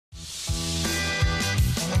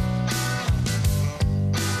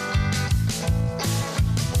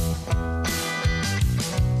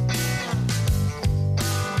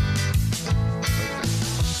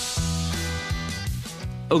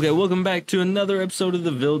Okay, welcome back to another episode of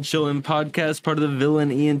the Ville Chillin' Podcast, part of the Ville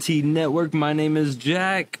and ENT Network. My name is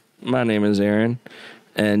Jack. My name is Aaron.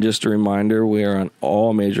 And just a reminder, we are on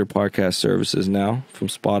all major podcast services now, from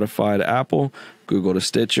Spotify to Apple, Google to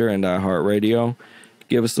Stitcher, and iHeartRadio.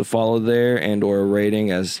 Give us a follow there and or a rating,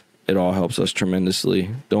 as it all helps us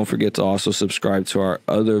tremendously. Don't forget to also subscribe to our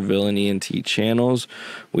other Ville and ENT channels.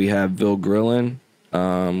 We have Ville Grillin'.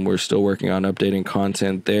 We're still working on updating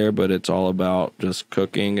content there, but it's all about just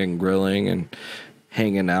cooking and grilling and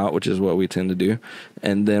hanging out, which is what we tend to do.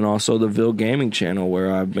 And then also the Ville Gaming channel,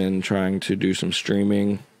 where I've been trying to do some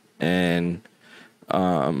streaming, and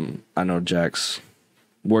I know Jack's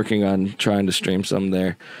working on trying to stream some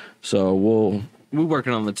there. So we're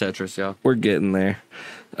working on the Tetris, y'all. We're getting there.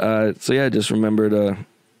 So yeah, just remember to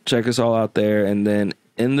check us all out there, and then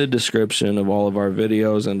in the description of all of our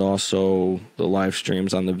videos and also the live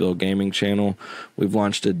streams on the Ville Gaming channel, we've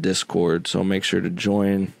launched a Discord, so make sure to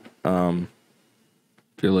join if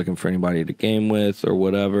you're looking for anybody to game with or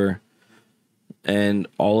whatever. And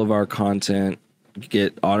all of our content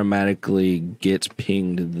automatically gets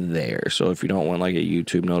pinged there. So if you don't want like a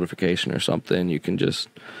YouTube notification or something, you can just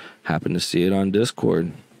happen to see it on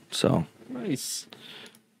Discord. So nice.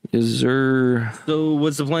 So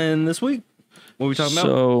what's the plan this week? What are we talking about?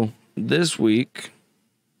 So this week,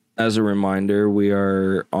 as a reminder, we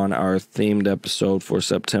are on our themed episode for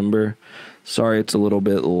September. Sorry it's a little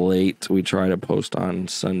bit late. We try to post on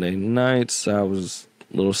Sunday nights. I was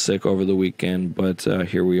a little sick over the weekend, but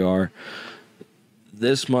here we are.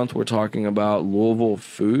 This month we're talking about Louisville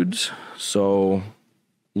foods. So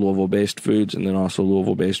Louisville-based foods, and then also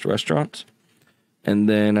Louisville-based restaurants. And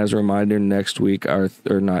then, as a reminder, next month,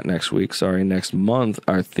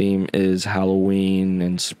 our theme is Halloween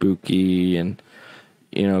and spooky, and,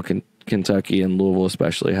 you know, Kentucky and Louisville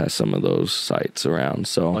especially has some of those sites around.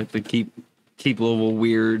 So, like the keep Louisville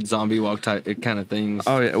weird zombie walk type kind of things.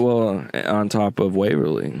 Oh, yeah, well, on top of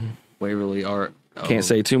Waverly art. Can't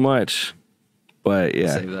say too much, but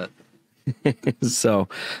yeah. Say that. So,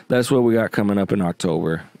 that's what we got coming up in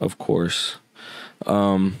October, of course.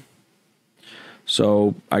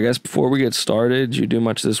 So, I guess before we get started, did you do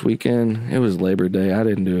much this weekend? It was Labor Day. I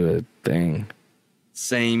didn't do a thing.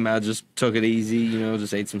 Same. I just took it easy,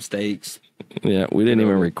 just ate some steaks. Yeah, we didn't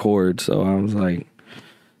even record, so I was like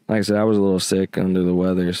I said, I was a little sick under the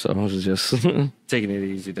weather, so I was just taking it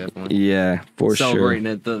easy, definitely. Yeah, for Celebrating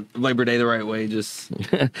it the Labor Day the right way, just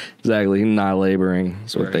exactly, not laboring.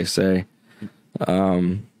 That's what they say.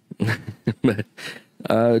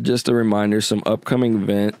 Just a reminder, some upcoming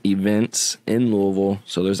events in Louisville.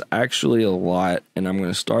 So there's actually a lot, and I'm going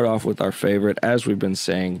to start off with our favorite, as we've been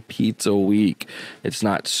saying, Pizza Week. It's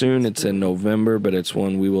not soon, it's in November, but it's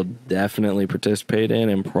one we will definitely participate in,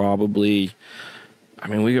 and we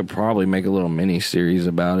could probably make a little mini series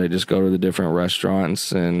about it. Just go to the different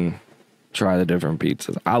restaurants and try the different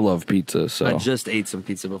pizzas. I love pizza, so I just ate some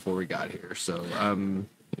pizza before we got here, so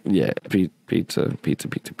yeah, pizza.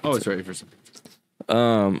 Oh, it's ready for some pizza.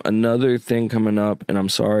 Another thing coming up, and I'm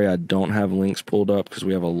sorry I don't have links pulled up because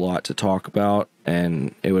we have a lot to talk about,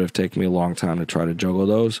 and it would have taken me a long time to try to juggle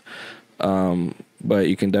those. But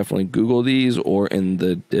you can definitely Google these, or in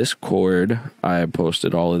the Discord, I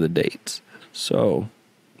posted all of the dates. So,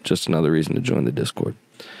 just another reason to join the Discord.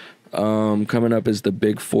 Coming up is the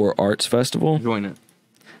Big Four Arts Festival. Join it.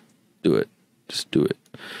 Do it. Just do it.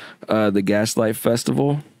 The Gaslight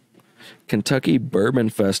Festival, Kentucky Bourbon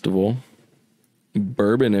Festival,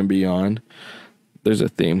 Bourbon and Beyond. There's a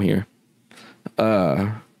theme here.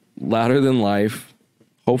 Louder Than Life.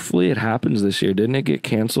 Hopefully it happens this year. Didn't it get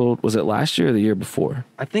canceled? Was it last year or the year before?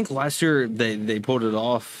 I think last year they pulled it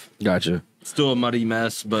off. Gotcha. Still a muddy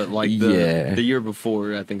mess, but like the year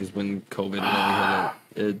before, I think is when COVID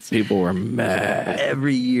really hit it. People were mad.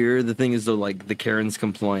 Every year, the thing is though, like the Karens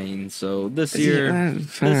complain. So this year,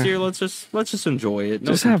 let's just enjoy it.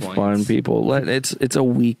 No just complaints. Have fun, people. It's a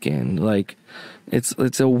weekend. Like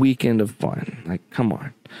it's a weekend of fun. Like, come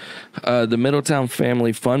on. The Middletown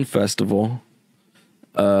Family Fun Festival,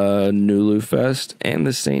 Nulu Fest, and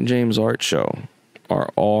the St. James Art Show are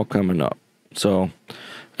all coming up. So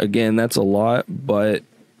again, that's a lot, but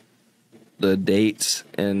the dates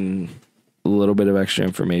and a little bit of extra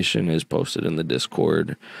information is posted in the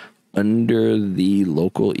Discord under the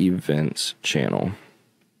local events channel.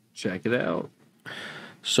 Check it out.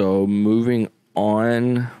 So moving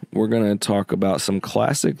on, we're going to talk about some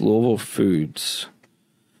classic Louisville foods.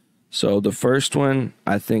 So the first one,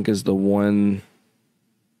 I think, is the one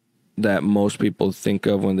that most people think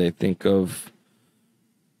of when they think of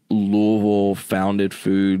Louisville founded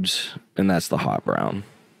foods, and that's the hot brown,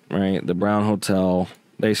 right? The Brown Hotel,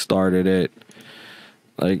 they started it.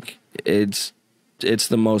 Like it's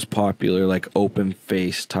the most popular like open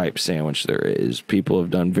face type sandwich there is. People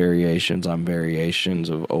have done variations on variations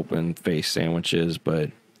of open face sandwiches,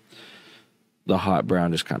 but the hot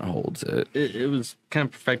brown just kind of holds it. It was kind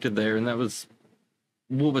of perfected there, and that was,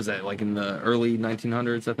 what was that, like in the early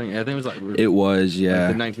 1900s? I think it was like, it was, yeah,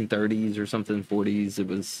 like the 1930s or something,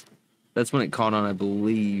 40s. That's when it caught on, I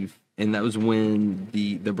believe, and that was when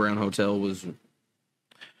the Brown Hotel was,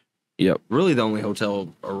 yep, really the only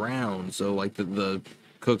hotel around. So like the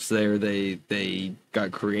cooks there, they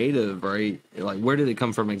got creative, right? Like, where did it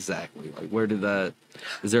come from exactly? Like, where did that?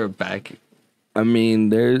 Is there a back? I mean,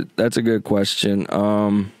 that's a good question.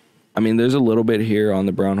 I mean, there's a little bit here on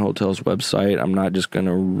the Brown Hotel's website. I'm not just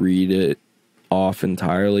gonna read it off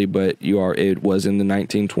entirely, but it was in the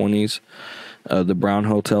 1920s. The Brown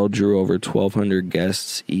Hotel drew over 1,200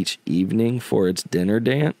 guests each evening for its dinner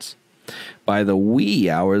dance. By the wee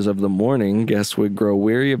hours of the morning, guests would grow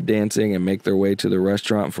weary of dancing and make their way to the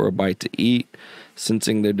restaurant for a bite to eat.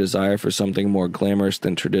 Sensing their desire for something more glamorous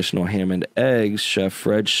than traditional ham and eggs, Chef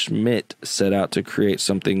Fred Schmidt set out to create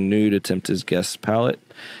something new to tempt his guests' palate.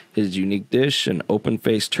 His unique dish, an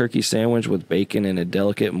open-faced turkey sandwich with bacon and a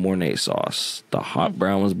delicate Mornay sauce. The hot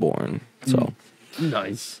brown was born. So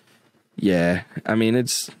Nice. Yeah, I mean,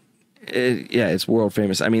 it's world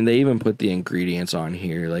famous. I mean, they even put the ingredients on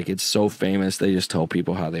here. Like, it's so famous, they just tell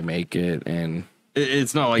people how they make it, and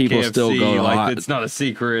It's not like people KFC, still go to like it's not a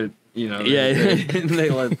secret, you know. Yeah. They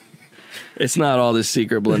let. it's not all this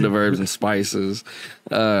secret blend of herbs and spices.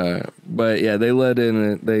 But yeah, they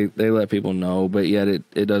let people know, but yet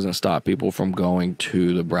it doesn't stop people from going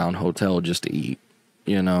to the Brown Hotel just to eat,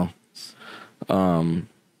 you know.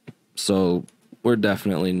 So we're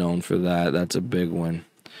definitely known for that. That's a big one.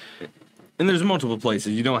 And there's multiple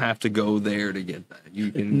places. You don't have to go there to get that.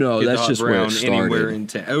 You can No, get that's the hot just where it brown started. anywhere in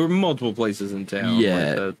town. Or multiple places in town.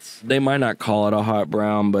 Yeah, Like they might not call it a hot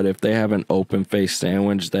brown, but if they have an open face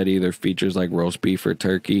sandwich that either features like roast beef or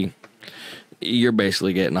turkey, you're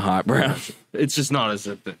basically getting a hot brown. it's just not as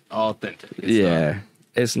authentic.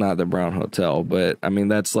 It's not the Brown Hotel, but I mean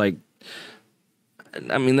that's like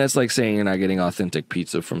saying you're not getting authentic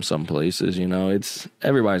pizza from some places. You know,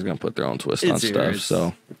 everybody's gonna put their own twist on stuff.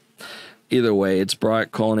 So either way, it's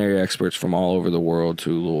brought culinary experts from all over the world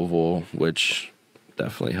to Louisville, which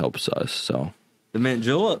definitely helps us. So The mint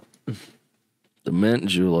julep. The mint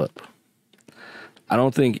julep. I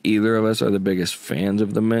don't think either of us are the biggest fans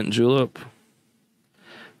of the mint julep.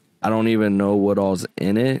 I don't even know what all's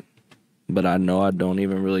in it, but I know I don't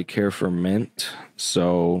even really care for mint.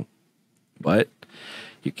 So, but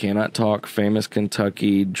you cannot talk famous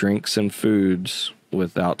Kentucky drinks and foods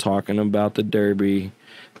without talking about the Derby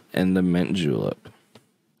and the mint julep.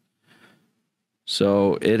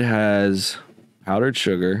 So it has powdered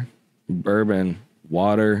sugar, bourbon,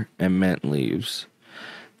 water, and mint leaves.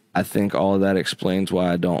 I think all of that explains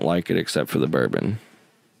why I don't like it except for the bourbon.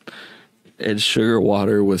 It's sugar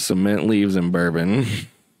water with some mint leaves and bourbon.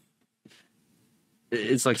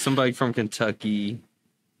 It's like somebody from Kentucky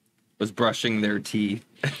was brushing their teeth.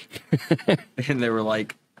 And they were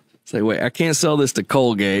like, Say, wait, I can't sell this to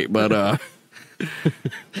Colgate, but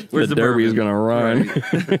where's the the Derby's bourbon? gonna run.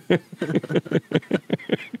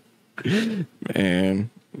 Right. Man,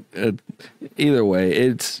 either way,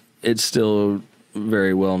 it's still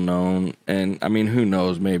very well known, and I mean, who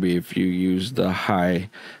knows? Maybe if you use the high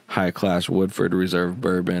class Woodford Reserve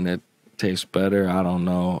bourbon, it tastes better. I don't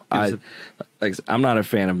know. I'm not a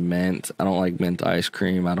fan of mint. I don't like mint ice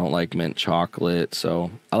cream. I don't like mint chocolate.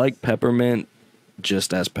 So I like peppermint,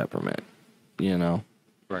 just as peppermint. You know.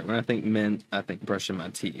 Right. When I think mint, I think brushing my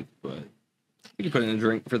teeth. But you can put in a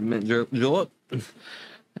drink for the mint julep.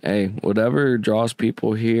 Hey, whatever draws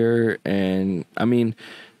people here, and I mean,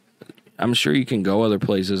 I'm sure you can go other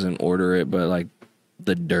places and order it, but like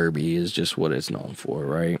the Derby is just what it's known for,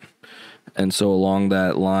 right? And so along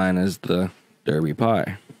that line is the Derby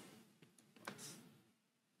pie.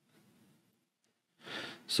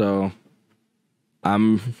 So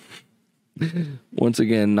I'm once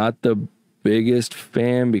again not the biggest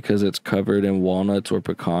fan because it's covered in walnuts or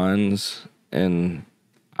pecans, and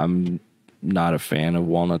I'm not a fan of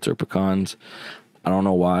walnuts or pecans. I don't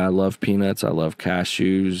know why. I love peanuts. I love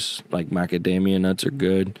cashews. Like macadamia nuts are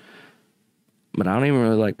good. But I don't even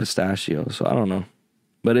really like pistachios, so I don't know.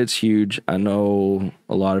 But it's huge. I know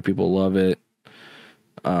a lot of people love it.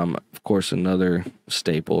 Of course, another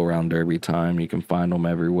staple around Derby time. You can find them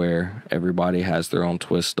everywhere. Everybody has their own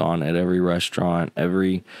twist on it. Every restaurant,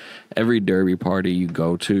 every Derby party you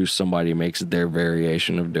go to, somebody makes their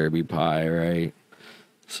variation of Derby pie, right?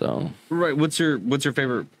 So Right. What's your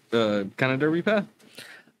favorite kind of Derby pie?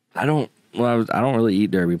 I don't Well, I don't really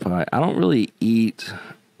eat Derby pie. I don't really eat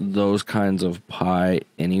those kinds of pie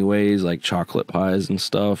anyways, like chocolate pies and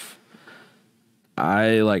stuff.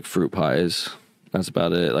 I like fruit pies. That's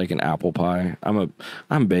about it. Like an apple pie.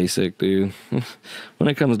 I'm basic, dude. When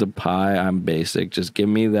it comes to pie, I'm basic. Just give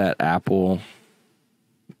me that apple.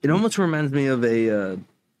 It almost reminds me of the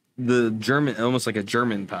German, almost like a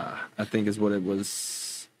German pie, I think is what it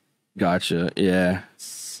was. Gotcha. Yeah.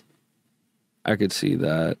 I could see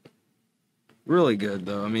that. Really good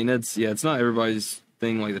though. I mean, it's not everybody's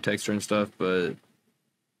thing, like the texture and stuff, but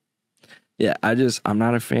yeah, I'm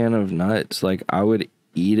not a fan of nuts. Like I would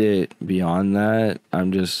eat it beyond that.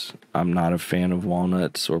 I'm not a fan of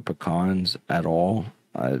walnuts or pecans at all.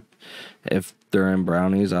 If they're in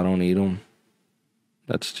brownies, I don't eat them.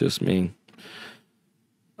 That's just me.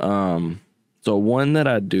 So one that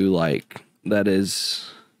I do like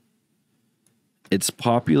it's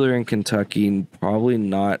popular in Kentucky, probably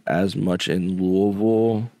not as much in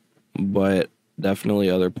Louisville, but definitely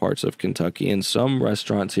other parts of Kentucky. And some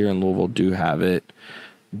restaurants here in Louisville do have it.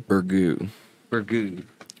 Burgoo.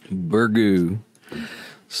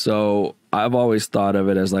 So I've always thought of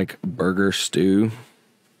it as like burger stew,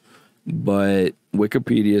 but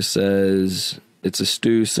Wikipedia says it's a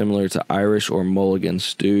stew similar to Irish or mulligan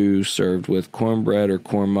stew served with cornbread or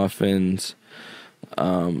corn muffins.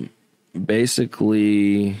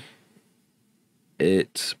 Basically,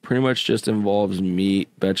 it pretty much just involves meat,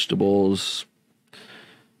 vegetables,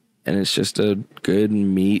 and it's just a good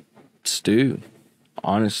meat stew.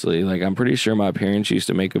 Honestly, like I'm pretty sure my parents used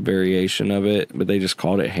to make a variation of it, but they just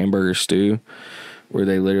called it hamburger stew, where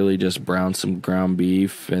they literally just browned some ground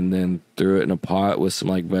beef and then threw it in a pot with some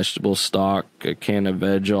like vegetable stock, a can of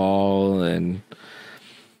veg all, and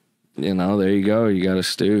there you go. You got a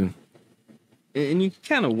stew. And you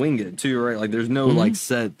kind of wing it too, right? Like there's no like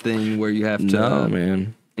set thing where you have to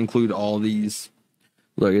include all these.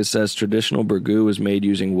 Look, it says traditional burgoo was made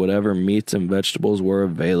using whatever meats and vegetables were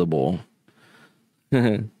available.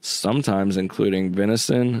 Sometimes including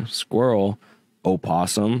venison, squirrel,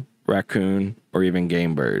 opossum, raccoon, or even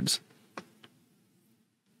game birds.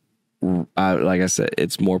 Like I said,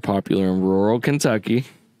 it's more popular in rural Kentucky.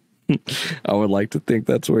 I would like to think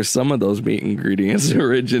that's where some of those meat ingredients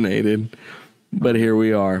originated. But here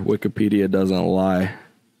we are. Wikipedia doesn't lie.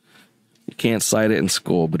 You can't cite it in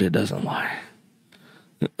school, but it doesn't lie.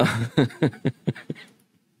 Some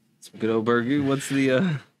good old burgoo. What's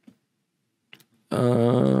the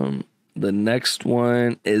next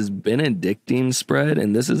one is Benedictine spread,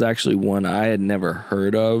 and this is actually one I had never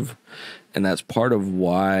heard of, and that's part of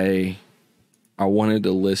why I wanted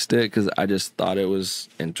to list it, because I just thought it was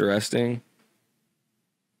interesting.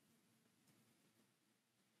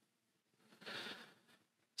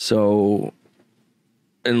 So,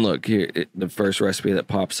 and look here, the first recipe that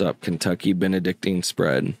pops up, Kentucky Benedictine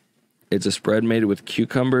spread. It's a spread made with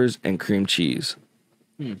cucumbers and cream cheese.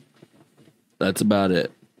 That's about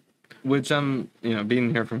it. Which being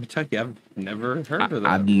here from Kentucky, I've never heard of that.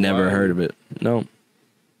 I've never heard of it. No.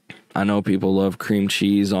 I know people love cream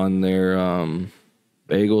cheese on their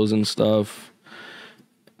bagels and stuff.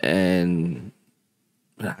 And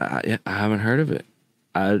I haven't heard of it.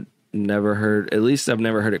 I've never heard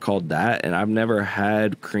it called that. And I've never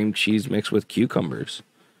had cream cheese mixed with cucumbers.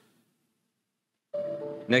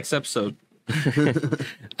 Next episode.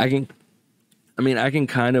 I can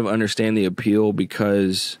kind of understand the appeal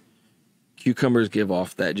because cucumbers give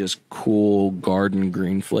off that just cool garden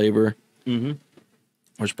green flavor,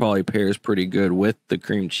 which probably pairs pretty good with the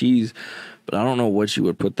cream cheese. But I don't know what you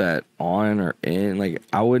would put that on or in. Like,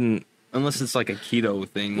 I wouldn't. Unless it's like a keto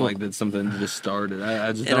thing, like that's something that just started.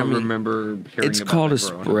 I just don't remember hearing it's about called a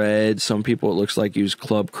spread. Some people, it looks like, use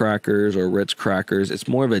club crackers or Ritz crackers. It's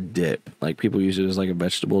more of a dip. Like, people use it as like a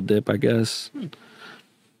vegetable dip, I guess. I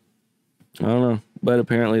don't know. But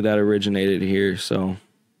apparently that originated here, so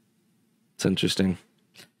it's interesting.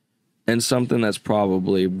 And something that's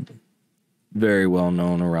probably very well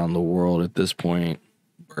known around the world at this point,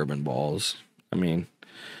 bourbon balls. I mean,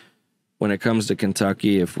 when it comes to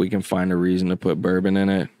Kentucky, if we can find a reason to put bourbon in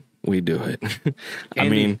it, we do it. I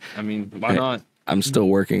mean, why not? I'm still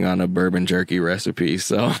working on a bourbon jerky recipe,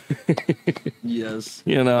 so yes.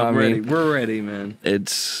 I'm ready. We're ready, man.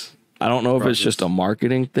 I don't know if it's just a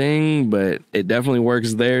marketing thing, but it definitely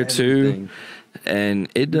works there too. And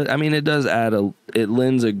it does add it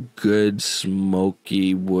lends a good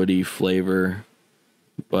smoky, woody flavor,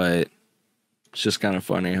 but it's just kind of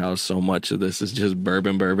funny how so much of this is just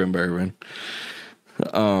bourbon. Go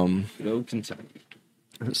Kentucky.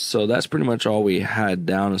 So that's pretty much all we had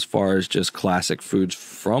down as far as just classic foods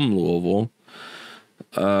from Louisville.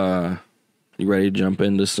 You ready to jump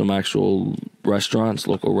into some actual restaurants,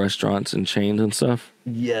 local restaurants and chains and stuff?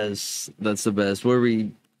 Yes, that's the best. Where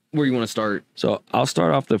you want to start? So I'll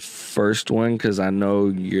start off the first one because I know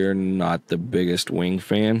you're not the biggest wing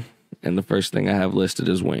fan. And the first thing I have listed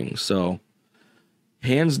is wings. So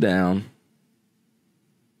hands down,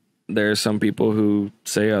 there are some people who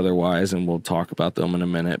say otherwise, and we'll talk about them in a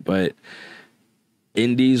minute. But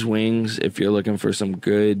Indi's wings, if you're looking for some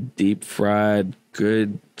good deep fried,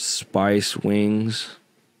 good spice wings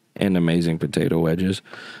and amazing potato wedges,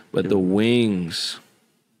 but the wings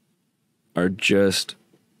are just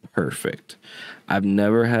perfect. I've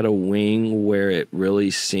never had a wing where it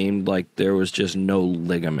really seemed like there was just no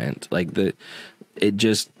ligament. Like it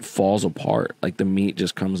just falls apart. Like the meat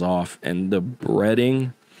just comes off, and the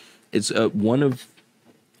breading, it's one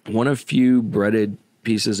of few breaded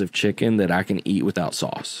pieces of chicken that I can eat without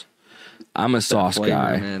sauce. I'm a sauce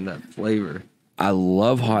guy. Man, that flavor. I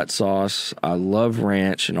love hot sauce. I love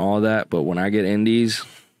ranch and all that. But when I get Indi's,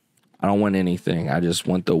 I don't want anything. I just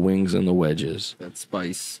want the wings and the wedges. That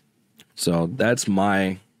spice. So that's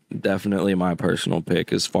definitely my personal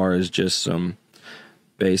pick as far as just some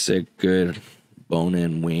basic good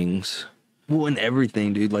bone-in wings. Well, and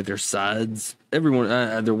everything, dude. Like their sides, everyone,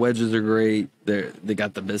 their wedges are great. They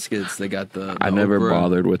got the biscuits. They got the I never okra.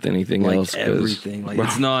 bothered with anything Like else. everything. Like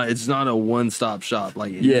it's not a one-stop shop.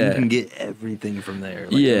 Like you can get everything from there.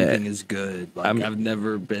 Like everything is good. Like I've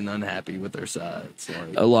never been unhappy with their sides.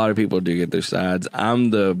 Like, a lot of people do get their sides.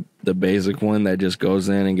 I'm the basic one that just goes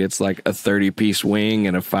in and gets like a 30-piece wing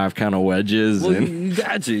and a 5 count of wedges. Well, and you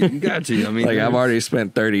got you. I mean, like I've already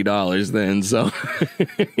spent $30 then, so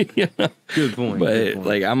Good point. But good point.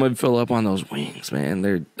 like I'm gonna fill up on those wings, man.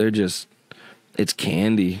 They're just, it's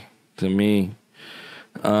candy to me.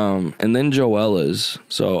 And then Joella's.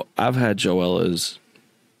 So I've had Joella's.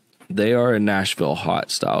 They are a Nashville hot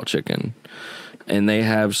style chicken, and they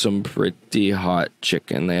have some pretty hot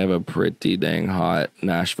chicken. They have a pretty dang hot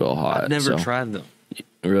Nashville hot. I've never tried them.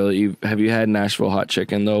 Really? Have you had Nashville hot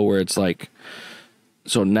chicken though, where it's like,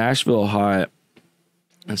 so Nashville hot,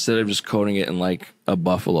 instead of just coating it in like a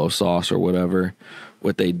buffalo sauce or whatever,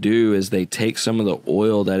 what they do is they take some of the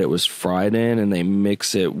oil that it was fried in and they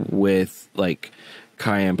mix it with like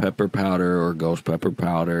cayenne pepper powder or ghost pepper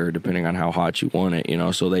powder, depending on how hot you want it, you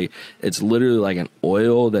know. So it's literally like an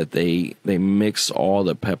oil that they mix all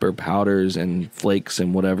the pepper powders and flakes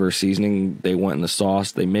and whatever seasoning they want in the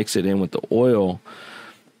sauce. They mix it in with the oil,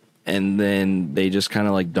 and then they just kind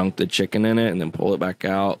of like dunk the chicken in it and then pull it back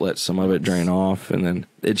out, let some of it drain off, and then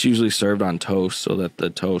it's usually served on toast so that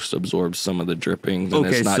the toast absorbs some of the drippings and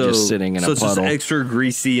it's not just sitting in a puddle. So it's just extra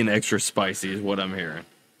greasy and extra spicy is what I'm hearing.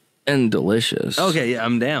 And delicious. Okay, yeah,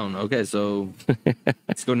 I'm down. Okay, so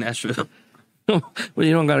let's go to Nashville. Well,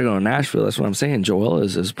 you don't got to go to Nashville. That's what I'm saying.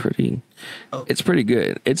 Joella's is pretty, it's pretty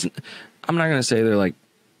good. I'm not going to say they're like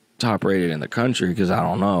top rated in the country because I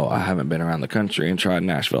don't know. I haven't been around the country and tried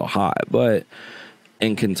Nashville hot, but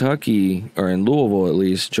in Kentucky or in Louisville at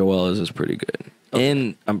least, Joella's is pretty good. Okay.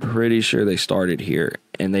 And I'm pretty sure they started here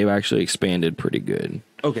and they've actually expanded pretty good.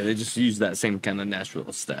 Okay, they just use that same kind of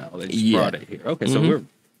Nashville style. They just brought it here. Okay, so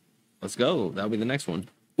let's go. That'll be the next one.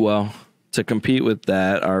 Well, to compete with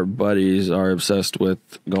that, our buddies are obsessed with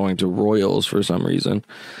going to Royals for some reason.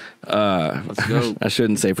 Let's go. I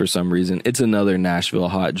shouldn't say for some reason. It's another Nashville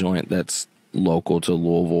hot joint that's local to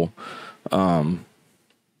Louisville. I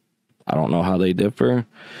don't know how they differ.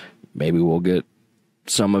 Maybe we'll get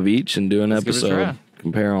some of each and do an episode.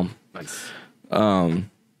 Compare them. Nice.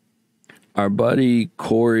 Our buddy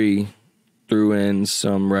Corey threw in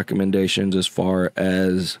some recommendations as far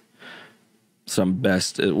as some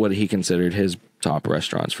best, what he considered his top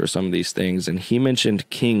restaurants for some of these things, and he mentioned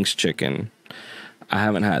King's Chicken. I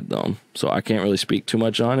haven't had them, so I can't really speak too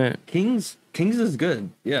much on it. King's is good.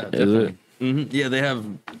 Yeah, definitely. Is it? Mm-hmm. Yeah, they have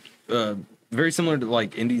very similar to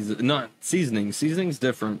like Indi's, not seasoning. Seasoning's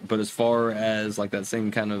different, but as far as like that same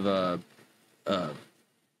kind of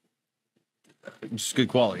just good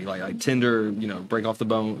quality, like tender, break off the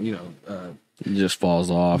bone, it just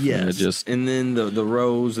falls off. Yes. And then the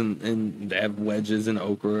rows and they have wedges and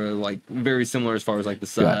okra, like very similar as far as like the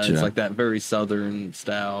sides, like that very southern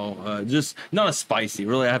style. Just not as spicy.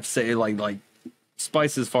 Really, I have to say like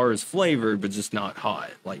spice as far as flavor, but just not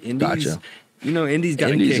hot. Like Indi's, Indi's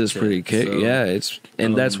got Indi's is pretty kick. So, yeah,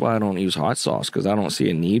 that's why I don't use hot sauce because I don't see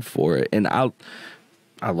a need for it. And I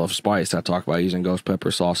love spice. I talk about using ghost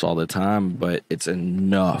pepper sauce all the time, but it's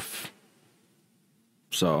enough.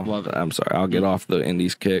 So I'm sorry, I'll get off the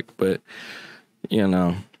Indi's kick, but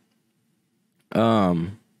and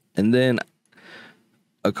then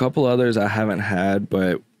a couple others I haven't had,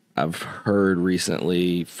 but I've heard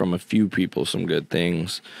recently from a few people some good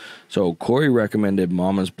things. So Corey recommended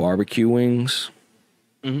Mama's barbecue wings.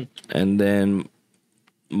 Mm-hmm. And then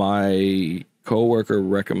my coworker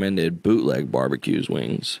recommended Bootleg barbecues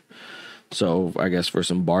wings. So I guess for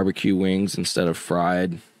some barbecue wings instead of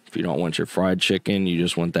fried, if you don't want your fried chicken, you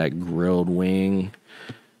just want that grilled wing.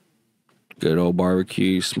 Good old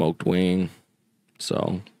barbecue, smoked wing.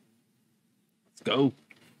 So let's go.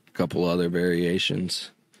 A couple other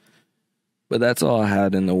variations. But that's all I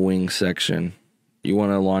had in the wing section. You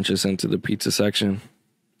want to launch us into the pizza section?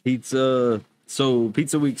 Pizza. So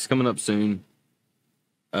Pizza Week's coming up soon.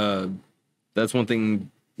 That's one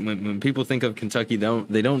thing. When people think of Kentucky,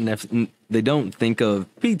 they don't think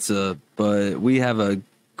of pizza, but we have a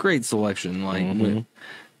great selection. Like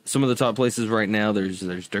some of the top places right now, there's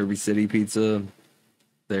Derby City Pizza.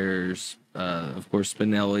 There's of course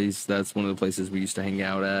Spinelli's. That's one of the places we used to hang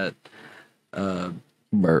out at.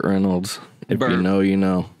 Burt Reynolds. If you know, you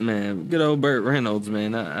know. Man, good old Burt Reynolds,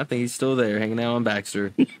 man. I think he's still there, hanging out on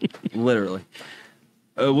Baxter. Literally.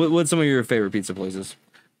 What's some of your favorite pizza places?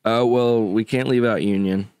 Well, we can't leave out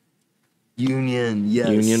Union. Union, yes.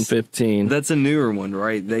 Union 15. That's a newer one,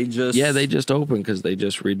 right? They just opened because they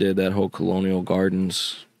just redid that whole Colonial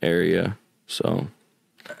Gardens area. So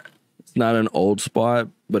it's not an old spot,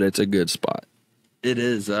 but it's a good spot. It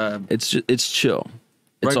is. It's chill.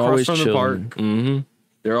 It's right always across from chill. the park. Mm-hmm.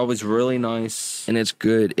 They're always really nice. And it's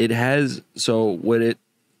good. It has, so what it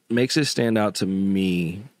makes it stand out to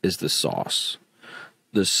me is the sauce.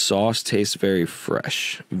 The sauce tastes very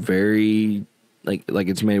fresh. Very, like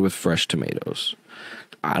it's made with fresh tomatoes.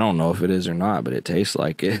 I don't know if it is or not, but it tastes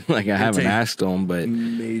like it. Like I haven't asked them, but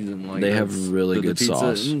amazing. Like they have really good pizza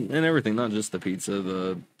sauce. and everything, not just the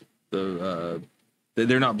pizza.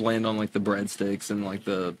 They're not bland on like the breadsticks and like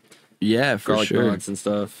the for garlic sure nuts and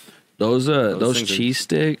stuff. Those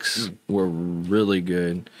CheeseSteaks were really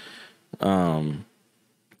good.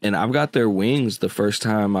 And I've got their wings the first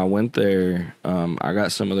time I went there. I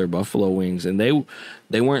got some of their buffalo wings, and they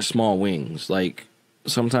weren't small wings. Like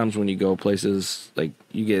sometimes when you go places, like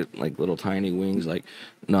you get like little tiny wings. Like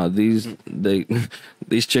no, these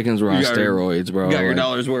chickens were on steroids, bro. You got your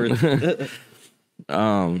dollar's worth.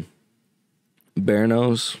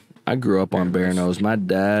 Bearnos. I grew up on Bearnos.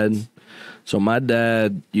 My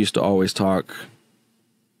dad used to always talk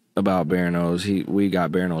about Bearnos. We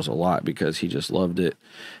got Bearnos a lot because he just loved it.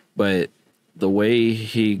 But the way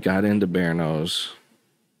he got into Bearnos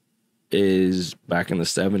is back in the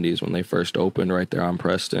 70s when they first opened right there on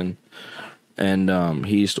Preston. And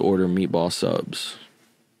he used to order meatball subs.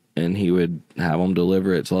 And he would have them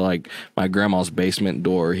deliver it to like my grandma's basement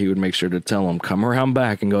door. He would make sure to tell them, come around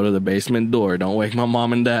back and go to the basement door. Don't wake my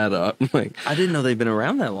mom and dad up. Like, I didn't know they've been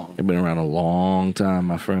around that long. They've been around a long time,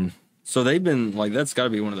 my friend. So they've been like, that's got to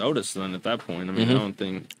be one of the oldest then at that point. I mean, I don't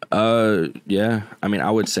think. Yeah. I mean,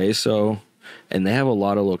 I would say so. And they have a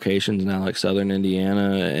lot of locations now, like Southern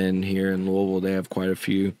Indiana, and here in Louisville, they have quite a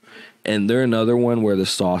few. And they're another one where the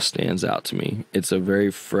sauce stands out to me. It's a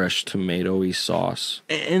very fresh tomatoey sauce.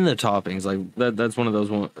 And the toppings, like that's one of those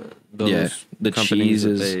the cheese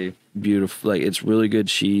is beautiful. Like it's really good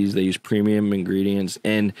cheese. They use premium ingredients.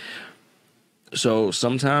 And so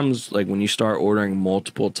sometimes, like when you start ordering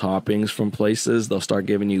multiple toppings from places, they'll start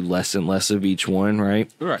giving you less and less of each one, right?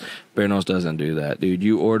 Right. Bearno's doesn't do that, dude.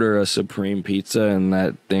 You order a supreme pizza and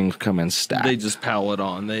that thing's coming stacked. They just pile it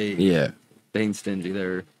on. They ain't stingy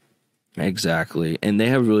there. Exactly. And they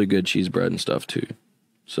have really good cheese bread and stuff too.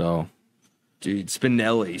 So, dude,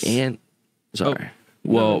 Spinelli's. And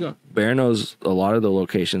Bearno's, a lot of the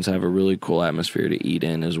locations have a really cool atmosphere to eat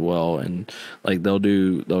in as well. And like they'll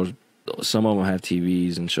do those, some of them have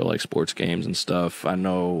TVs and show like sports games and stuff. I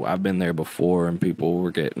know I've been there before and people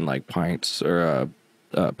were getting like pints or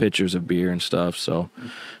pitchers of beer and stuff. So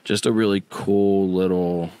just a really cool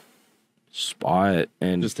little spot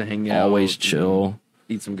and just to hang out, always chill.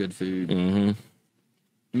 Eat some good food.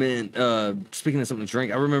 Mm-hmm. Man, speaking of something to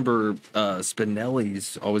drink, I remember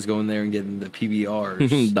Spinelli's always going there and getting the PBRs.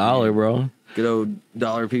 $1, bro. Good old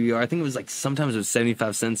 $1 PBR. I think it was like sometimes it was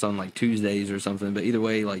 75 cents on like Tuesdays or something. But either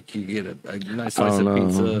way, like you get a nice slice of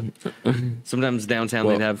pizza. Sometimes downtown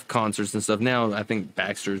they'd have concerts and stuff. Now I think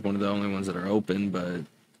Baxter is one of the only ones that are open. But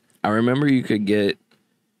I remember you could get.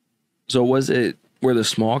 So were the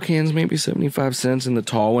small cans maybe 75 cents and the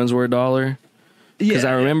tall ones were $1? Because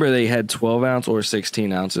I remember they had 12 ounce or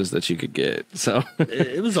 16 ounces that you could get. So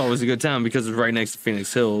it was always a good time because it was right next to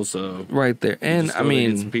Phoenix Hill. So right there, and I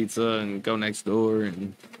mean, get some pizza and go next door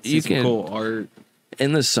and see some cool art.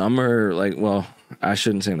 In the summer, like, well, I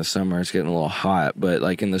shouldn't say in the summer, it's getting a little hot, but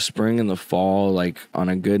like in the spring and the fall, like on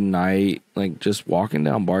a good night, like just walking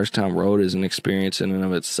down Bardstown Road is an experience in and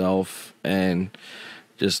of itself, and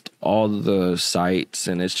just all the sights,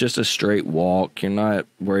 and it's just a straight walk. You're not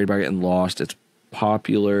worried about getting lost. It's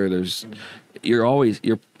popular.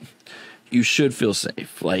 You should feel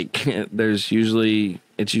safe. Like it's usually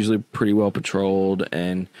pretty well patrolled,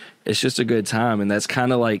 and it's just a good time. And that's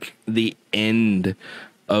kind of like the end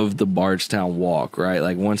of the Bardstown walk, right?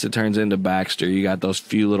 Like once it turns into Baxter, you got those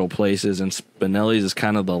few little places, and Spinelli's is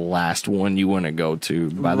kind of the last one you want to go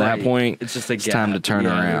to. By that point, it's just time to turn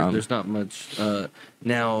around. There's not much.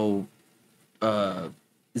 Now,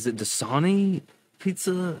 is it Dasani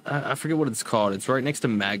Pizza? I forget what it's called. It's right next to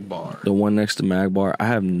Mag Bar. The one next to Mag Bar? I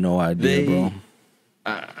have no idea, bro.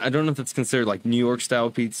 I don't know if it's considered like New York style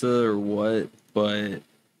pizza or what, but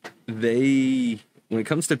when it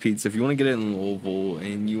comes to pizza, if you want to get it in Louisville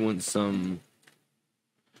and you want some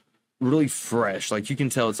really fresh, like you can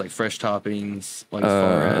tell it's like fresh toppings, like as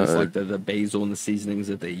far as like the basil and the seasonings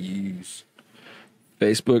that they use.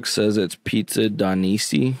 Facebook says it's Pizza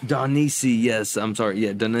Donisi. Donisi, yes. I'm sorry.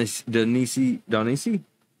 Yeah, Donisi. Donisi?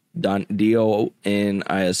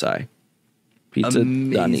 Pizza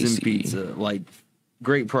Amazing Donisi. pizza. Like,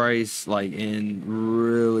 great price, like, and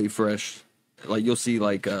really fresh. Like, you'll see,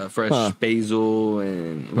 like, fresh basil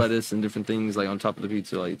and lettuce and different things, like, on top of the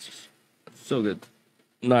pizza. Like, it's just so good.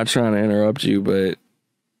 Not trying to interrupt you, but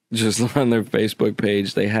just on their Facebook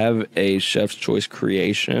page, they have a Chef's Choice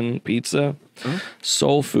Creation pizza.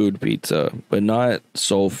 Soul food pizza, but not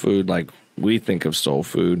soul food like we think of soul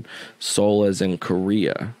food. Soul as in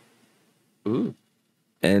Korea. Ooh.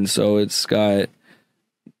 And so it's got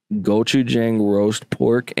gochujang roast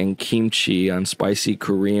pork and kimchi on spicy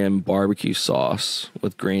Korean barbecue sauce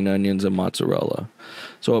with green onions and mozzarella.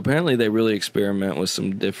 So apparently they really experiment with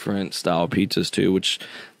some different style pizzas too, which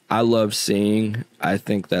I love seeing. I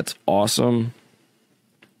think that's awesome.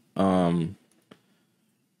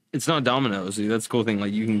 It's not Domino's. That's the cool thing.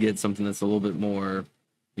 Like, you can get something that's a little bit more,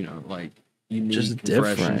 like, unique, just and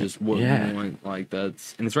different, fresh, and just what you want. Like,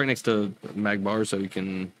 that's, and it's right next to Mag Bar, so you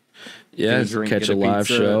can catch a live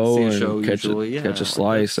show and catch a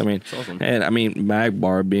slice. I mean, awesome. And I mean, Mag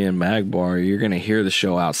Bar being Mag Bar, you're gonna hear the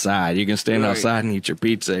show outside. You can stand outside and eat your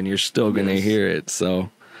pizza, and you're still gonna hear it.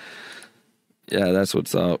 So, yeah, that's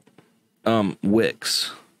what's up.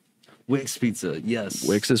 Wick's pizza, yes.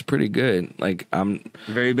 Wick's is pretty good. Like, I'm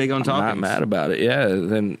very big on toppings. I'm not mad about it. Yeah.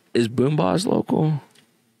 Then is BoomBozz local?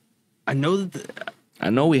 I know that. I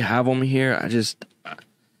know we have them here. I just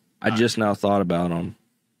now thought about them.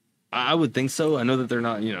 I would think so. I know that they're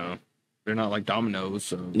not. They're not like Domino's.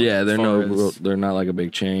 So yeah, they're not like a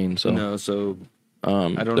big chain. So no. So I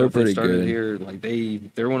don't know if they started here. Like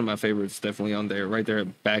they're one of my favorites. Definitely on there, right there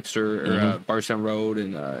at Baxter or Bardstown Road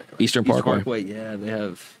and Eastern Parkway. Yeah, they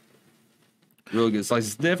have really good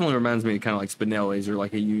slices. Definitely reminds me of kind of like Spinelli's or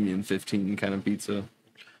like a Union 15 kind of pizza.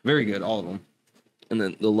 Very good, all of them. And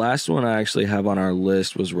then the last one I actually have on our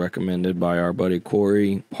list was recommended by our buddy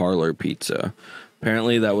Corey, Parlour Pizza.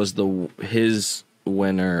 Apparently that was his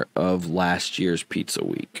winner of last year's Pizza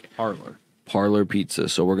Week. Parlour Pizza.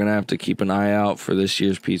 So we're going to have to keep an eye out for this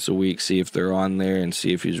year's Pizza Week, see if they're on there and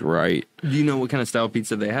see if he's right. Do you know what kind of style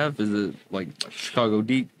pizza they have? Is it like Chicago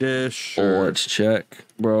deep dish? Or? Let's check.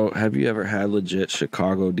 Bro, have you ever had legit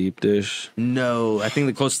Chicago deep dish? No. I think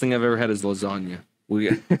the closest thing I've ever had is lasagna.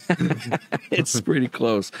 It's pretty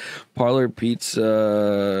close. Parlour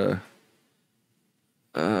Pizza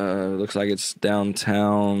looks like it's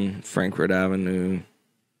downtown Frankfurt Avenue.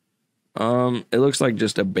 It looks like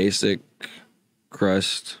just a basic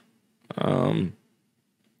crust. I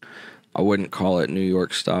wouldn't call it New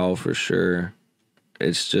York style for sure.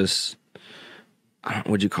 It's just,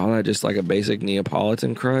 would you call that just like a basic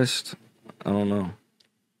Neapolitan crust? I don't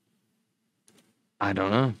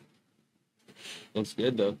know. Looks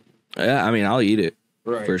good though. Yeah, I mean, I'll eat it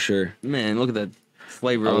for sure. Man, look at that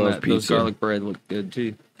flavor on that. Pizza. Those garlic bread look good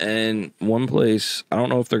too. And one place, I don't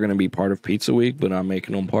know if they're going to be part of Pizza Week, but I'm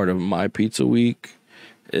making them part of my Pizza Week,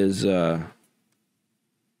 is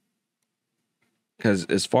because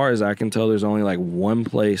as far as I can tell, there's only like one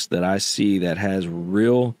place that I see that has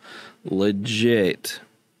real legit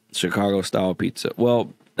Chicago style pizza.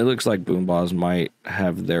 Well, it looks like BoomBozz might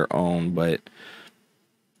have their own, but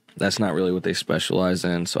that's not really what they specialize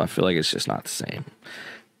in, so I feel like it's just not the same.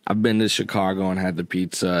 I've been to Chicago and had the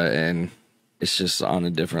pizza, and it's just on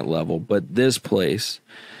a different level. But this place,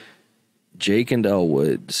 Jake and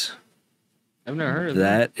Elwood's, I've never heard of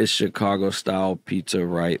that. That is Chicago-style pizza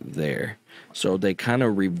right there. So they kind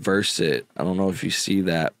of reverse it. I don't know if you see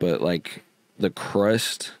that, but, like, the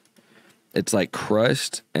crust It's like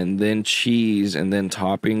crust and then cheese and then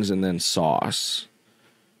toppings and then sauce.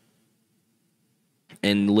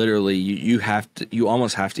 And literally, you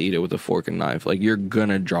almost have to eat it with a fork and knife. Like, you're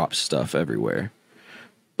gonna drop stuff everywhere.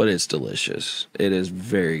 But it's delicious. It is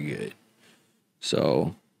very good.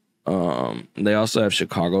 So, they also have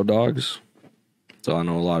Chicago dogs. So I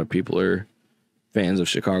know a lot of people are fans of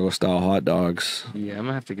Chicago-style hot dogs. Yeah, I'm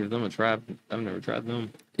gonna have to give them a try. I've never tried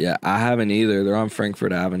them. Yeah, I haven't either. They're on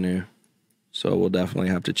Frankfurt Avenue. So we'll definitely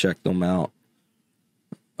have to check them out.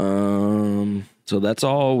 So that's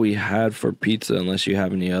all we had for pizza, unless you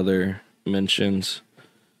have any other mentions.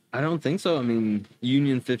 I don't think so. I mean,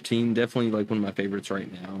 Union 15, definitely like one of my favorites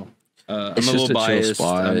right now. I'm It's a just little a chill biased.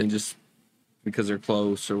 spot. I mean, just because they're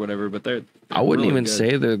close or whatever, but they're I wouldn't really even good.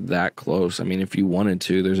 say they're that close. I mean, if you wanted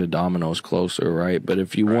to, there's a Domino's closer, right? But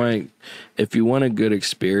if you want a good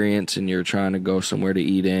experience and you're trying to go somewhere to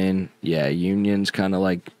eat in, yeah, Union's kind of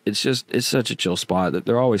like it's such a chill spot that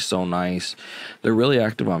they're always so nice. They're really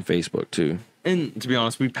active on Facebook too. And to be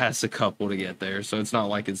honest, we passed a couple to get there, so it's not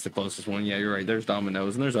like it's the closest one. Yeah, you're right. There's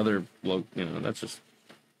Domino's and there's other that's just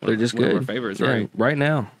They're just one good. of our favorites, Yeah, right? right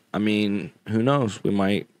now. I mean, who knows? We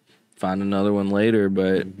might find another one later,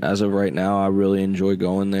 but as of right now, I really enjoy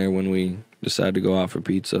going there when we decide to go out for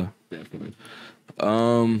pizza. Definitely.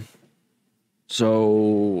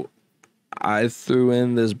 So I threw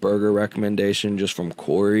in this burger recommendation just from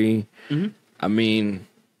Corey. Mm-hmm. I mean,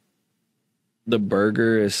 the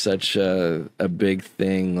burger is such a big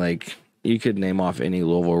thing. Like, you could name off any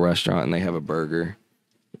Louisville restaurant and they have a burger,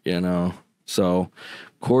 So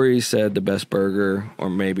Corey said the best burger, or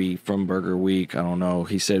maybe from Burger Week, I don't know.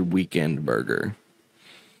 He said Weekend Burger.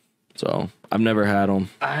 So I've never had them.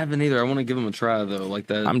 I haven't either. I want to give him a try though. Like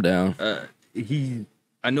that. I'm down.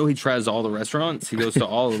 I know he tries all the restaurants. He goes to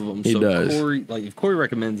all of them. He does. Corey, if Corey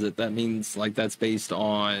recommends it, that means that's based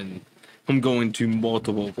on him going to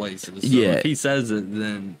multiple places. So Yeah. if he says it,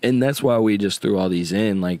 then And that's why we just threw all these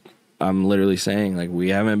in. Like, I'm literally saying, like, we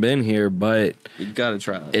haven't been here, but you gotta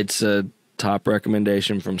try it. it's a top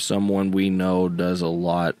recommendation from someone we know does a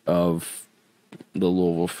lot of the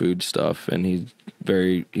Louisville food stuff, and he's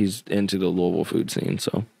into the Louisville food scene.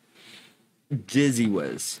 So Dizzy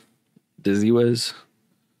Whiz,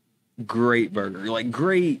 great burger, like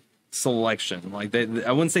great selection. Like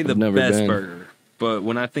I wouldn't say the best burger, but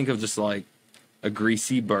when I think of just like a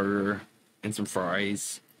greasy burger and some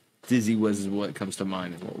fries, Dizzy Whiz is what comes to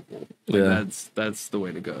mind in Louisville. That's the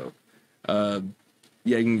way to go.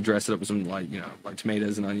 Yeah, you can dress it up with some like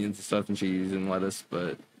tomatoes and onions and stuff and cheese and lettuce,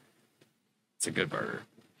 but it's a good burger.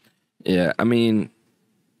 Yeah, I mean,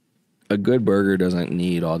 a good burger doesn't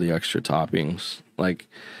need all the extra toppings. Like,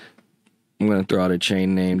 I'm gonna throw out a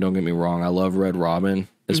chain name. Don't get me wrong. I love Red Robin,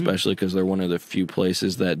 especially because they're one of the few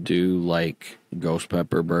places that do like ghost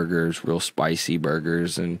pepper burgers, real spicy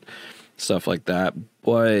burgers, and stuff like that.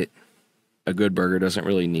 But a good burger doesn't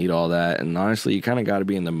really need all that. And honestly, you kind of got to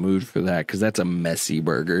be in the mood for that because that's a messy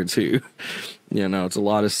burger too. It's a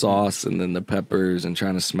lot of sauce and then the peppers and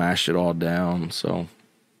trying to smash it all down. So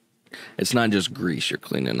it's not just grease you're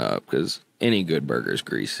cleaning up, because any good burger is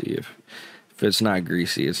greasy. If it's not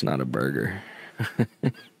greasy, it's not a burger.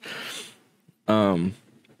 So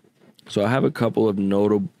I have a couple of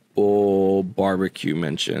notable barbecue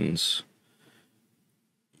mentions.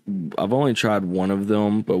 I've only tried one of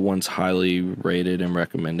them, but one's highly rated and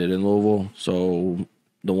recommended in Louisville. So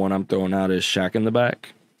the one I'm throwing out is Shack in the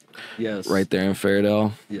Back. Yes. Right there in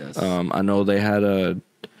Fairdale. Yes. I know they had a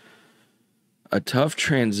tough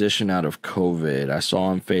transition out of COVID. I saw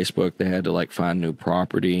on Facebook they had to like find new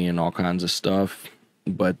property and all kinds of stuff,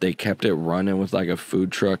 but they kept it running with like a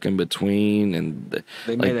food truck in between, and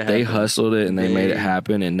they hustled it and they made it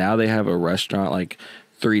happen. And now they have a restaurant like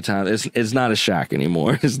 3 times. It's not a shack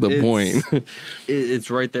anymore. Is the point?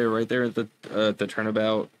 It's right there at the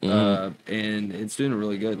turnabout, and it's doing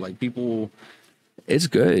really good. Like people, it's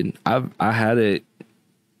good. I had it.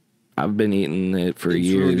 I've been eating it for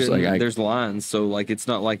years. Really like there's lines, so like it's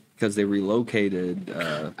not like because they relocated.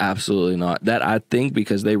 Absolutely not. That I think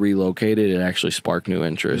because they relocated, it actually sparked new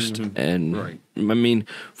interest. And right. I mean,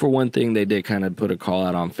 for one thing, they did kind of put a call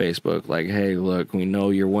out on Facebook, like, "Hey, look, we know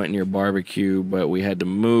you're wanting your barbecue, but we had to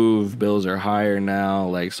move. Bills are higher now.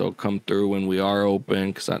 Like, so come through when we are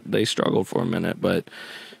open." Because they struggled for a minute, but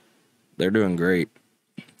they're doing great,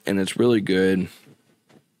 and it's really good.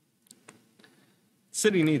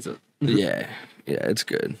 City needs it. Yeah, it's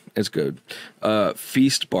good. It's good.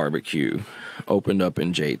 Feast Barbecue opened up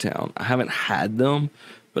in J-Town. I haven't had them,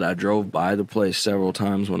 but I drove by the place several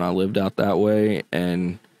times when I lived out that way,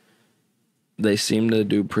 and they seem to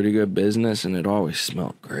do pretty good business, and it always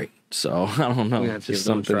smelled great. So I don't know. It's just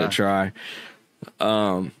something to try.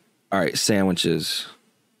 All right, sandwiches.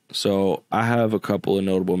 So I have a couple of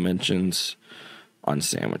notable mentions on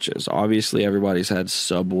sandwiches. Obviously, everybody's had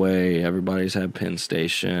Subway, everybody's had Penn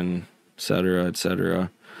Station, et cetera, et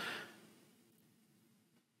cetera.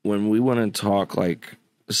 When we want to talk like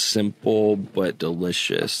simple but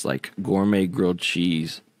delicious, like gourmet grilled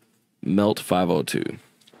cheese, Melt 502.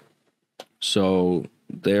 So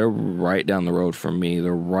they're right down the road from me.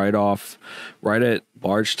 They're right at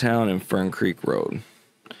Bardstown and Fern Creek Road.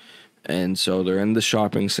 And so they're in the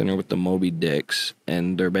shopping center with the Moby Dicks,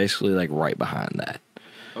 and they're basically like right behind that.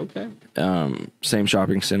 Okay. Same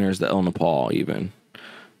shopping center as the El Nopal even.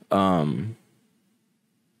 They're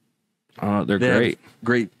great.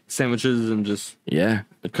 Great sandwiches and just... Yeah.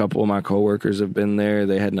 A couple of my coworkers have been there.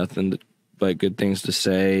 They had nothing but good things to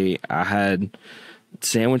say. I had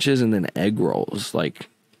sandwiches and then egg rolls. Like,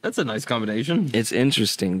 that's a nice combination. It's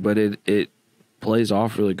interesting, but it plays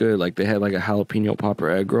off really good. Like, they had like a jalapeno popper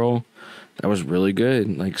egg roll. That was really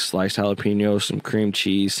good. Like sliced jalapeno, some cream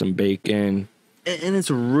cheese, some bacon. And it's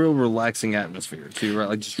a real relaxing atmosphere too, right?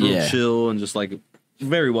 Like just real chill and just like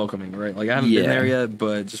very welcoming, right? Like I haven't been there yet,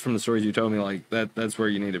 but just from the stories you told me, like that's where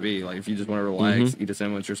you need to be. Like if you just want to relax, eat a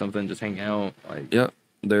sandwich or something, just hang out. Like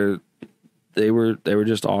they were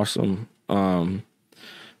just awesome.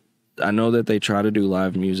 I know that they try to do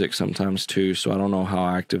live music sometimes too, so I don't know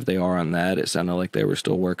how active they are on that. It sounded like they were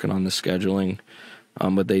still working on the scheduling,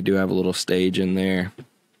 but they do have a little stage in there.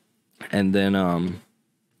 And then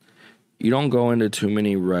you don't go into too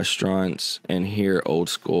many restaurants and hear old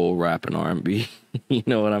school rap and R&B. You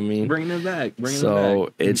know what I mean? Bringing it back.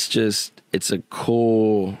 It's just a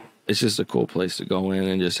cool place to go in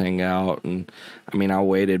and just hang out. And I mean, I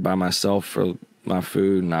waited by myself for my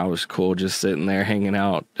food, and I was cool just sitting there hanging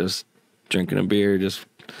out, just drinking a beer, just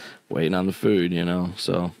waiting on the food, you know.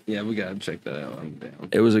 So yeah, we gotta check that out. I'm down.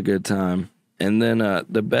 It was a good time. And then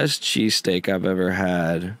the best cheesesteak I've ever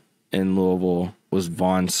had in Louisville was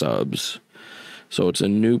VonSubs. So it's a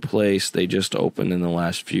new place. They just opened in the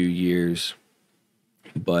last few years,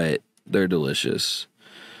 but they're delicious.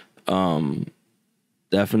 Definitely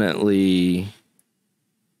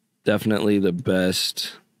the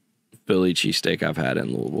best Philly cheesesteak I've had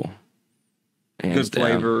in Louisville. Hands good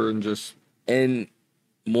flavor down. And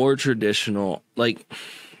more traditional. Like,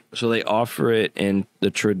 so they offer it in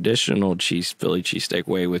the traditional Philly cheesesteak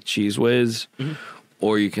way with Cheese Whiz,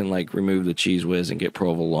 or you can like remove the Cheese Whiz and get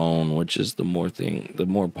provolone, which is the more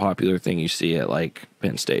popular thing you see at like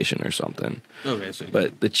Penn Station or something. Okay, so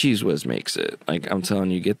but the Cheese Whiz makes it. Like I'm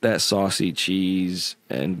telling you, get that saucy cheese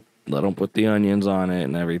and let them put the onions on it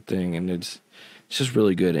and everything, and it's just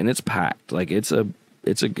really good, and it's packed. Like it's a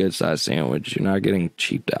good sized sandwich. You're not getting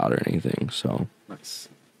cheaped out or anything. So nice.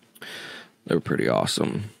 They're pretty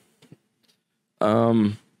awesome.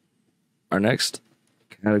 Our next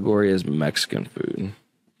category is Mexican food.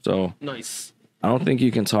 So nice. I don't think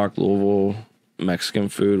you can talk Louisville Mexican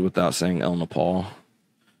food without saying El Nopal.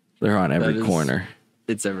 They're on every corner.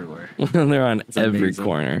 It's everywhere. They're on every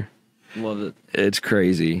corner. Love it. It's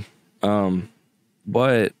crazy.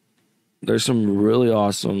 But there's some really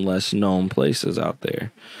awesome, less known places out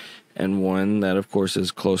there. And one that, of course,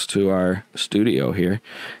 is close to our studio here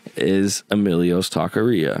is Emilio's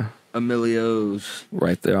Taqueria. Emilio's.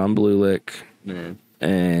 Right there on Blue Lick. Man.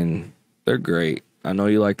 And they're great. I know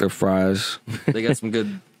you like their fries. They got some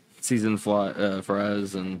good seasoned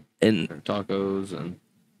fries and tacos. And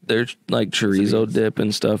their like chorizo dip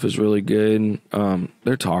and stuff is really good.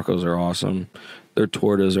 Their tacos are awesome. Their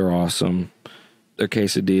tortas are awesome. Their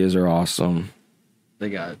quesadillas are awesome.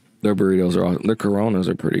 Their burritos are awesome. Their Coronas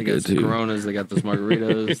are pretty good too. Coronas, they got those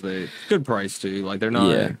margaritas. Good price too. Like they're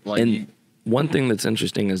not one thing that's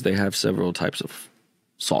interesting is they have several types of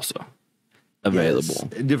salsa available.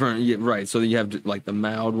 Yes, different, right? So you have like the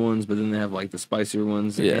mild ones, but then they have like the spicier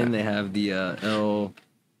ones, and they have the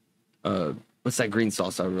what's that green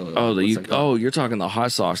sauce I really like? You're talking the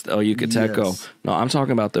hot sauce, the El Yucateco. Yes. No, I'm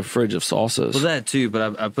talking about the fridge of salsas. Well, that too,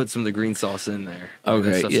 but I put some of the green sauce in there.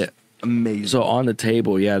 Okay, yeah. Amazing. So on the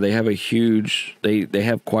table, they have they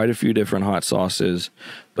have quite a few different hot sauces,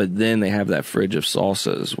 but then they have that fridge of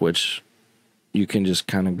salsas, which you can just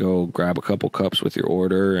kind of go grab a couple cups with your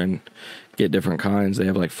order and get different kinds. They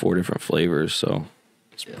have like 4 different flavors, so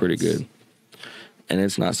it's pretty good. And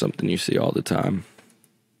it's not something you see all the time.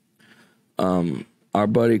 Our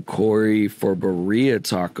buddy Corey for Birria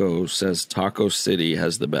Tacos says Taco City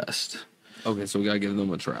has the best. Okay, so we gotta give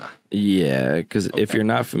them a try. Yeah, because if you're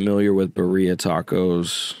not familiar with Birria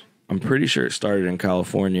Tacos, I'm pretty sure it started in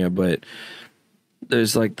California, but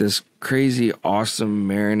there's like this crazy awesome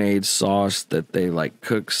marinade sauce that they like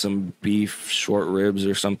cook some beef short ribs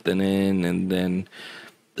or something in, and then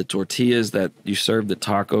the tortillas that you serve the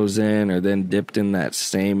tacos in are then dipped in that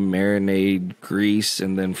same marinade grease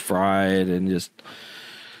and then fried, and just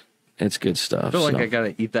it's good stuff. I feel like I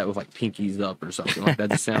gotta eat that with like pinkies up or something. Like that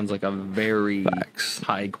just sounds like a very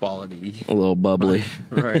high quality, a little bubbly,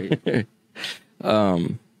 right?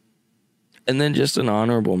 And then just an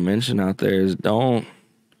honorable mention out there is don't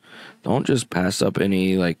just pass up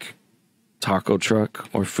any like taco truck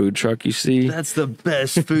or food truck you see. That's the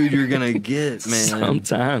best food you're gonna get, man.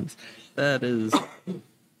 Sometimes that is.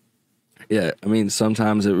 Yeah, I mean,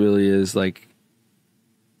 sometimes it really is like,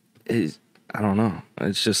 I don't know.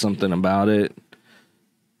 It's just something about it.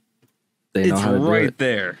 They know how to do it.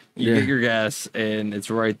 There. You get your gas, and it's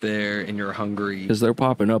right there, and you're hungry. Because they're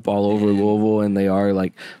popping up all over Louisville, and they are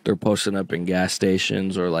like, they're posting up in gas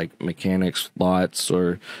stations or like mechanics lots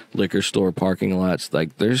or liquor store parking lots.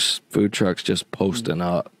 Like, there's food trucks just posting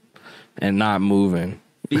up and not moving.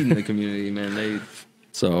 Feeding the community, man.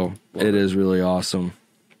 So it is really awesome.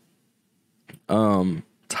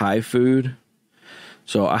 Thai food.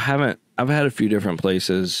 So I've had a few different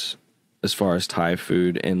places as far as Thai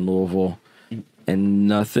food in Louisville, and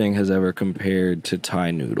nothing has ever compared to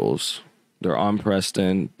Thai Noodles. They're on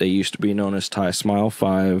Preston. They used to be known as Thai Smile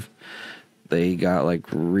 5. They got like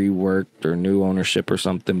reworked or new ownership or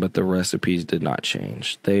something, but the recipes did not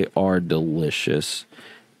change. They are delicious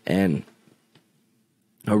and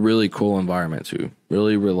a really cool environment too.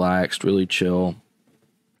 Really relaxed, really chill,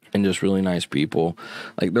 and just really nice people.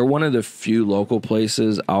 Like, they're one of the few local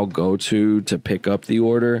places I'll go to pick up the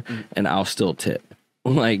order, and I'll still tip.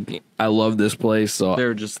 Like, I love this place, so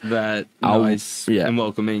they're just that nice and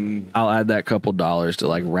welcoming. I'll add that couple dollars to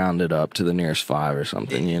like round it up to the nearest 5 or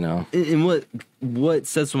something, you know. And what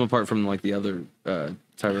sets them apart from like the other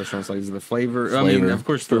Thai restaurants? Like, is it the flavor? I mean, of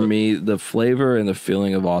course, for me, the flavor and the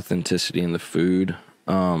feeling of authenticity in the food.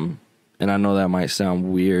 And I know that might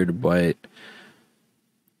sound weird, but.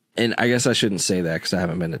 And I guess I shouldn't say that because I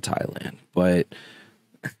haven't been to Thailand. But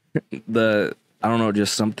I don't know,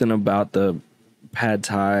 just something about the pad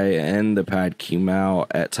Thai and the pad Kimao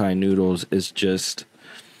at Thai Noodles is just,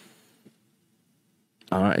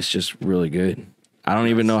 I don't know, it's just really good. I don't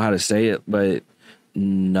even know how to say it, but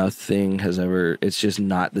nothing has ever, it's just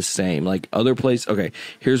not the same. Like other places, okay,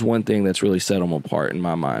 here's one thing that's really set them apart in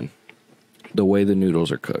my mind. The way the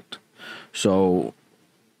noodles are cooked. So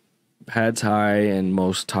pad Thai and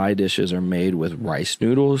most Thai dishes are made with rice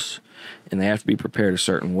noodles, and they have to be prepared a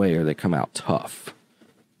certain way or they come out tough.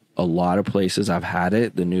 A lot of places I've had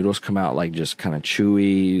it, the noodles come out like just kind of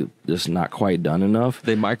chewy, just not quite done enough.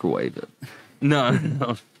 They microwave it.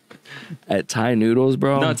 No. At Thai Noodles,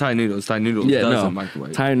 bro. Not Thai Noodles. Thai Noodles doesn't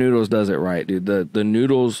microwave. Thai Noodles does it right, dude. The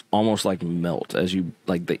noodles almost like melt as you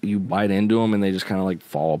you bite into them, and they just kind of like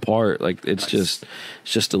fall apart. Like it's just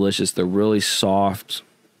delicious. They're really soft,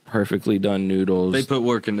 perfectly done noodles. They put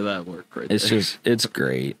work into that work, right? It's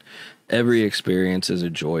great. Every experience is a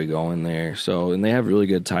joy going there. So, and they have really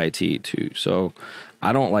good Thai tea too. So,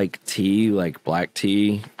 I don't like tea, like black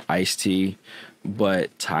tea, iced tea,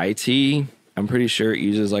 but Thai tea, I'm pretty sure it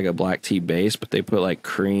uses like a black tea base, but they put like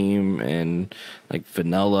cream and like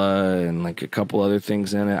vanilla and like a couple other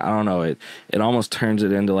things in it. I don't know. It almost turns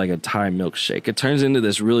it into like a Thai milkshake. It turns into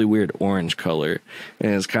this really weird orange color,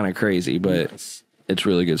 and it's kind of crazy, but it's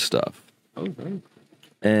really good stuff. Okay.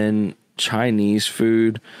 And Chinese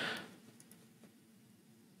food,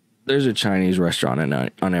 there's a Chinese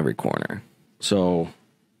restaurant on every corner. So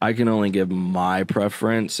I can only give my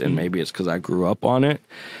preference, and maybe it's because I grew up on it.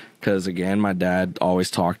 Because, again, my dad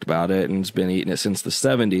always talked about it and has been eating it since the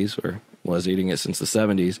 70s, or was eating it since the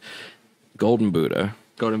 70s. Golden Buddha.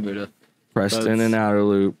 Preston and Outer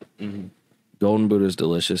Loop. Mm-hmm. Golden Buddha is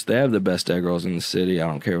delicious. They have the best egg rolls in the city. I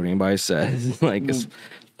don't care what anybody says. Like, as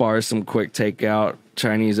far as some quick takeout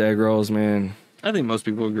Chinese egg rolls, man. I think most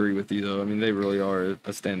people agree with you, though. I mean, they really are a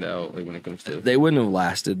standout when it comes to. They wouldn't have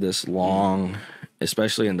lasted this long,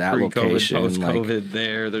 especially in that location. Post-COVID,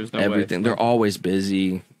 there's no everything. way. They're always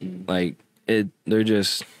busy. Like they're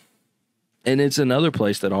just, and it's another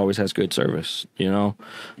place that always has good service. You know,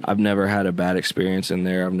 I've never had a bad experience in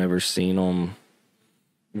there. I've never seen them.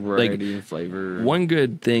 Variety and flavor. One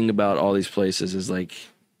good thing about all these places is like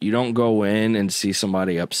you don't go in and see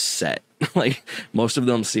somebody upset. Like most of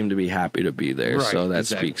them seem to be happy to be there, so that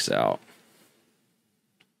speaks out.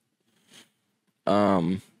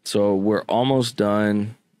 So we're almost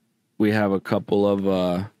done. We have a couple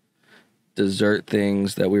of dessert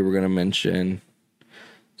things that we were going to mention.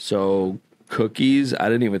 So cookies, I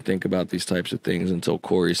didn't even think about these types of things until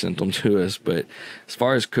Corey sent them to us. But as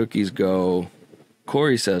far as cookies go,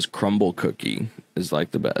 Corey says Crumbl cookie is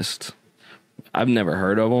like the best. I've never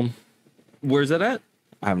heard of them. Where's that at?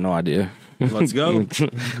 I have no idea. Let's go.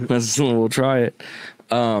 We'll try it.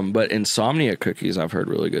 But Insomnia cookies, I've heard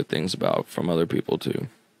really good things about from other people too.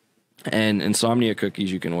 And Insomnia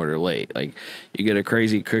cookies you can order late. Like, you get a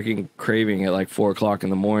crazy cooking craving at like 4 o'clock in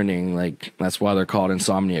the morning. Like, that's why they're called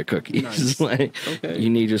Insomnia cookies. Nice. Like, okay. You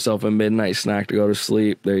need yourself a midnight snack to go to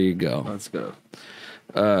sleep. There you go. Let's go.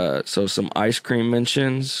 So some ice cream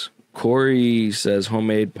mentions. Corey says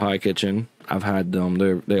Homemade Pie Kitchen. I've had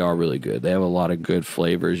them. They are really good. They have a lot of good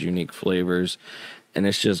flavors, unique flavors, and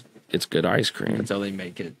it's good ice cream. That's how they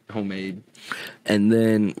make it, homemade. And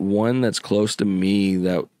then one that's close to me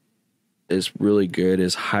that is really good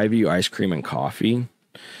is Highview Ice Cream and Coffee.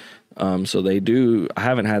 So they do, I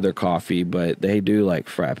haven't had their coffee, but they do like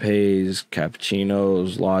frappes,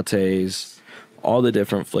 cappuccinos, lattes, all the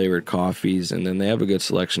different flavored coffees, and then they have a good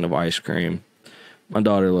selection of ice cream. My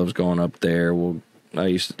daughter loves going up there.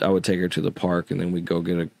 I would take her to the park, and then we'd go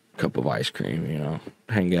get a cup of ice cream,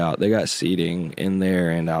 hang out. They got seating in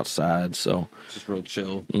there and outside, so just real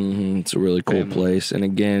chill. It's a really cool place, and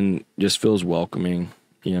again, just feels welcoming,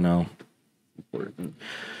 Important.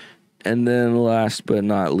 And then last but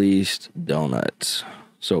not least, donuts.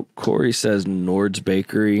 So Corey says Nords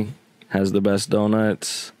Bakery has the best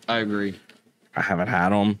donuts. I agree. I haven't had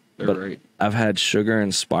them. They're great. I've had Sugar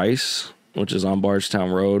and Spice, which is on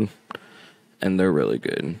Bardstown Road, and they're really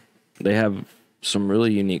good. They have some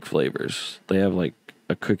really unique flavors. They have like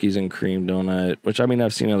a cookies and cream donut, which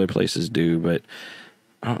I've seen other places do, but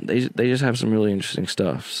they just have some really interesting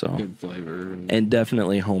stuff. So good flavor and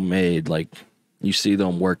definitely homemade. Like, you see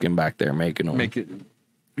them working back there making them. Make it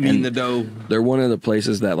in the dough. They're one of the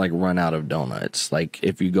places that like run out of donuts. Like,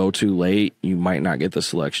 if you go too late, you might not get the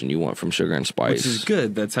selection you want from Sugar and Spice. Which is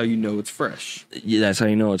good. That's how you know it's fresh. Yeah, that's how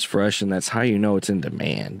you know it's fresh, and that's how you know it's in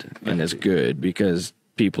demand. And it's good because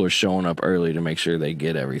people are showing up early to make sure they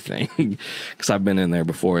get everything. Because I've been in there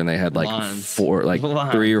before, and they had like Lines.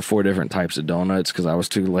 3 or 4 different types of donuts because I was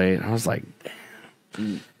too late. I was like,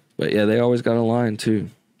 damn. But yeah, they always got a line too.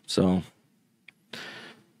 So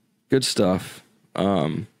good stuff.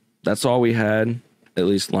 That's all we had, at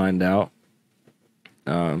least lined out.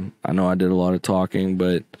 I know I did a lot of talking,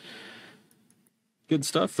 but good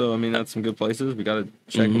stuff though. That's some good places. We got to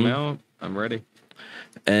check them out. I'm ready.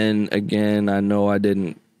 And again, I know I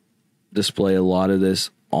didn't display a lot of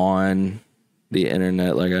this on the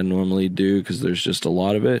internet like I normally do because there's just a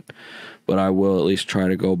lot of it, but I will at least try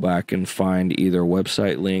to go back and find either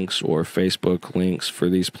website links or Facebook links for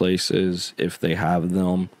these places if they have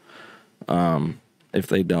them. If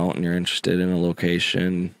they don't and you're interested in a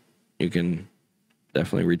location, you can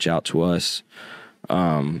definitely reach out to us.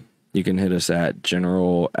 You can hit us at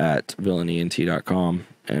general@villainent.com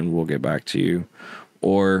and we'll get back to you.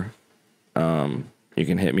 Or you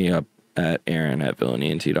can hit me up at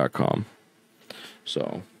aaron@villainent.com.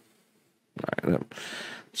 So,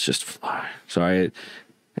 it's just fly. Sorry.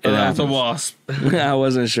 That's a wasp. I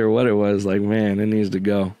wasn't sure what it was. Like, man, it needs to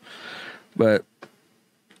go. But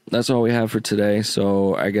that's all we have for today.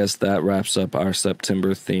 So I guess that wraps up our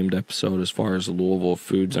September themed episode as far as Louisville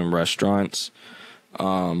foods and restaurants.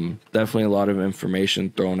 Definitely a lot of information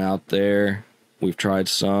thrown out there. We've tried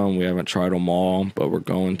some. We haven't tried them all, but we're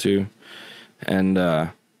going to.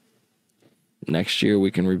 And next year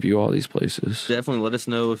we can review all these places. Definitely let us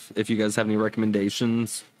know if you guys have any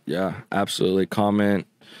recommendations. Yeah, absolutely. Comment.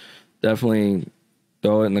 Definitely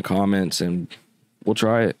throw it in the comments and we'll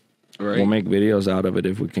try it. Right. We'll make videos out of it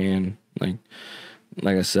if we can.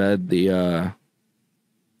 Like I said, the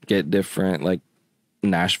get different, like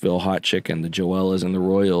Nashville hot chicken, the Joellas and the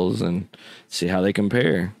Royals, and see how they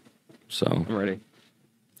compare. So I'm ready.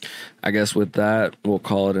 I guess with that, we'll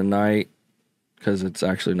call it a night because it's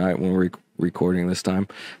actually night when we're recording this time.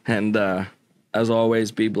 And as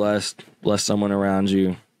always, be blessed. Bless someone around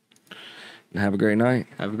you. And have a great night.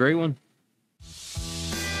 Have a great one.